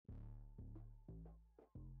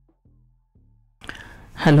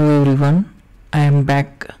Hello everyone, I am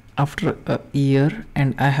back after a year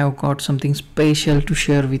and I have got something special to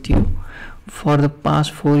share with you. For the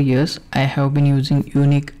past 4 years, I have been using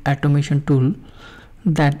unique automation tool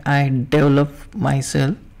that I developed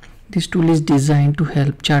myself. This tool is designed to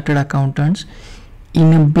help chartered accountants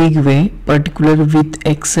in a big way, particularly with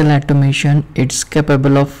Excel automation. It's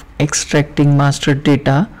capable of extracting master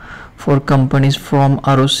data for companies from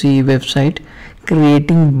ROC website,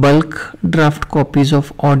 creating bulk draft copies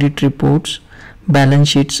of audit reports, balance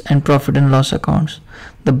sheets and profit and loss accounts.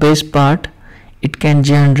 The best part, it can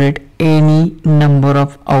generate any number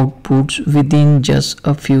of outputs within just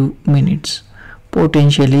a few minutes,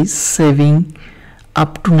 potentially saving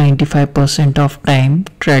up to 95% of time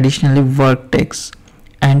traditionally work takes.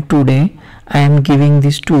 And today I am giving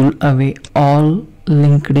this tool away all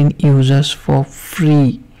LinkedIn users for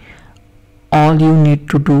free. All you need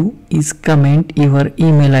to do is comment your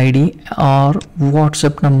email ID or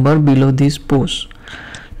WhatsApp number below this post.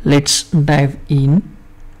 Let's dive in.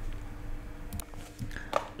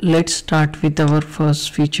 Let's start with our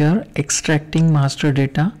first feature, extracting master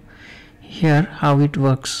data. Here how it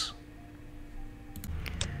works.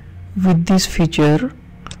 With this feature,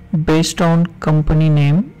 based on company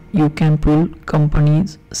name, you can pull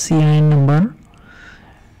company's CIN number,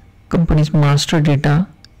 company's master data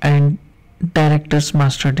and director's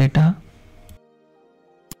master data.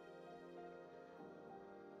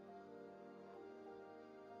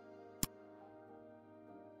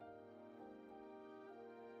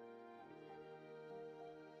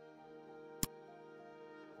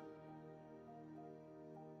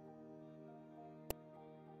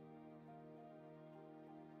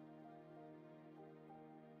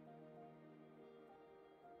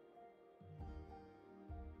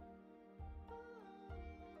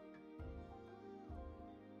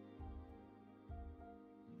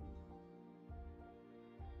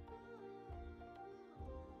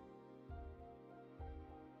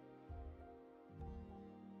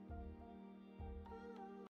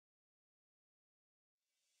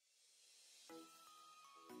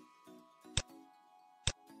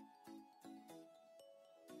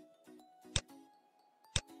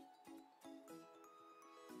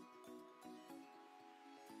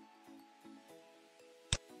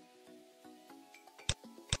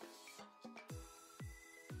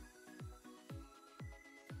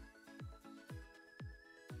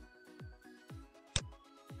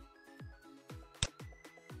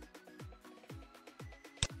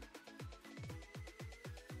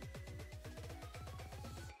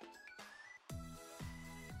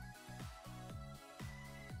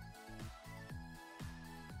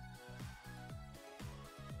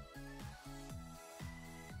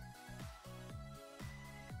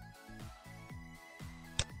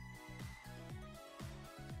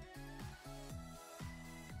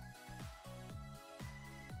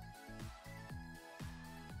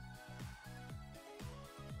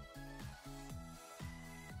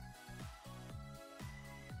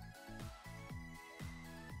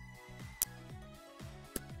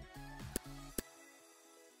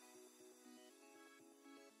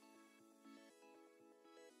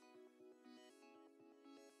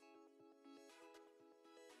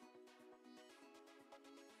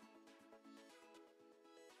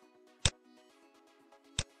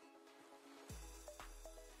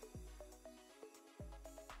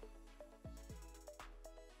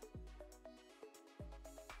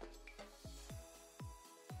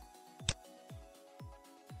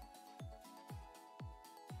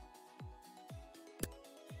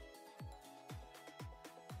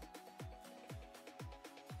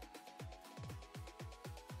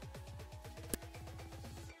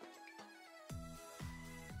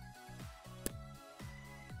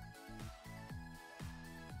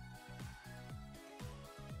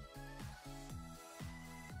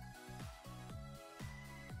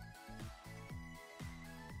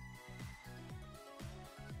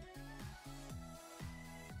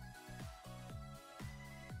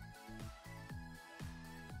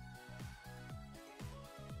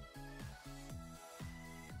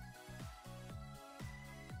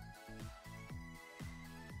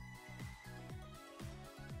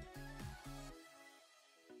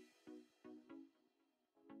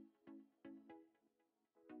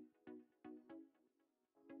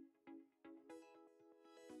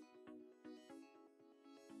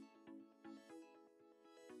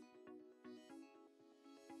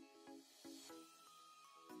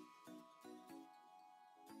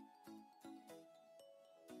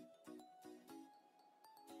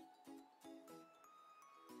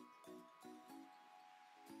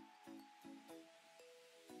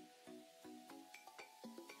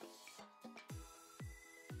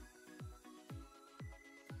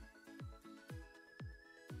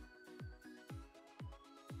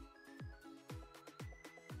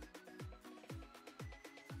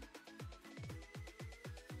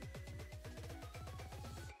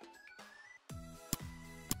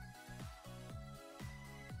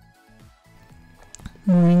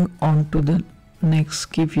 Moving on to the next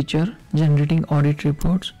key feature, generating audit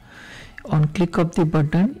reports. On click of the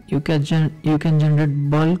button, you can generate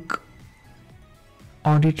bulk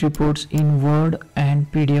audit reports in Word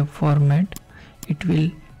and PDF format. It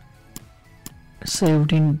will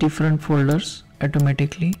saved in different folders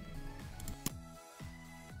automatically.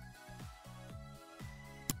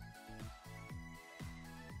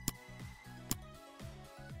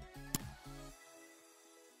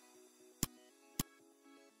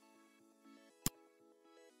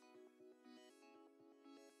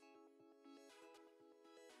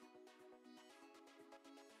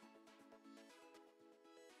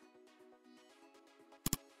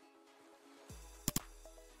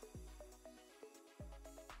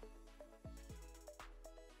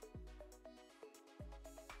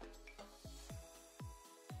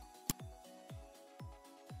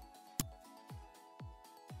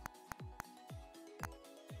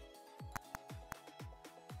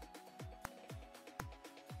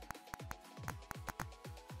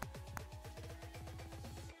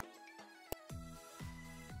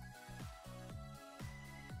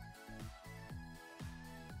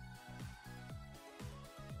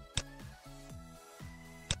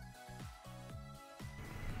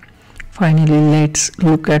 Finally, let's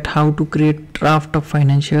look at how to create draft of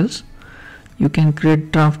financials. You can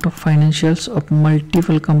create draft of financials of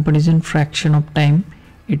multiple companies in fraction of time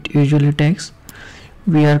it usually takes.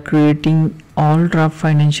 We are creating all draft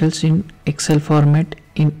financials in Excel format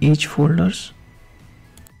in each folders.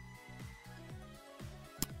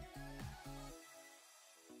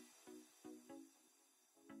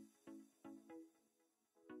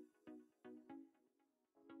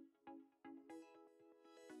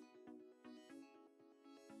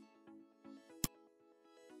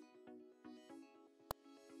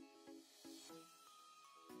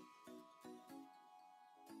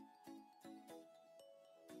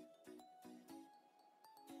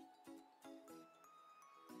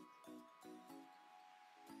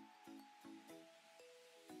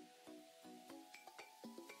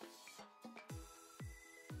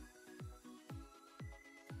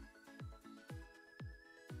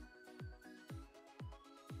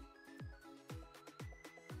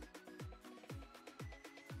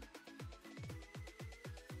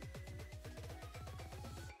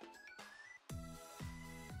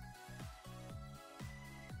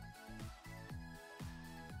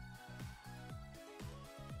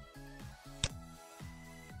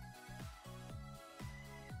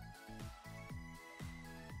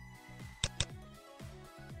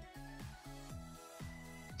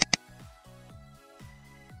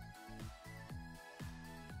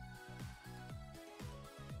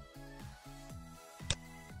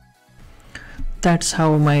 That's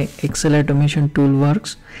how my Excel automation tool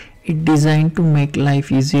works. It's designed to make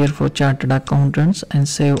life easier for chartered accountants and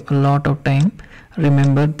save a lot of time.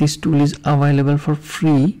 Remember, this tool is available for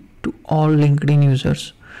free to all LinkedIn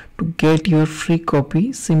users. To get your free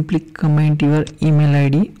copy, simply comment your email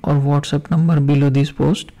ID or WhatsApp number below this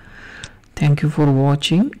post. Thank you for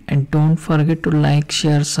watching, and don't forget to like,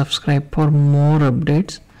 share, subscribe for more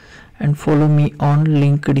updates, and follow me on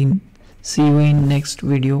LinkedIn. See you in next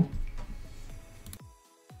video.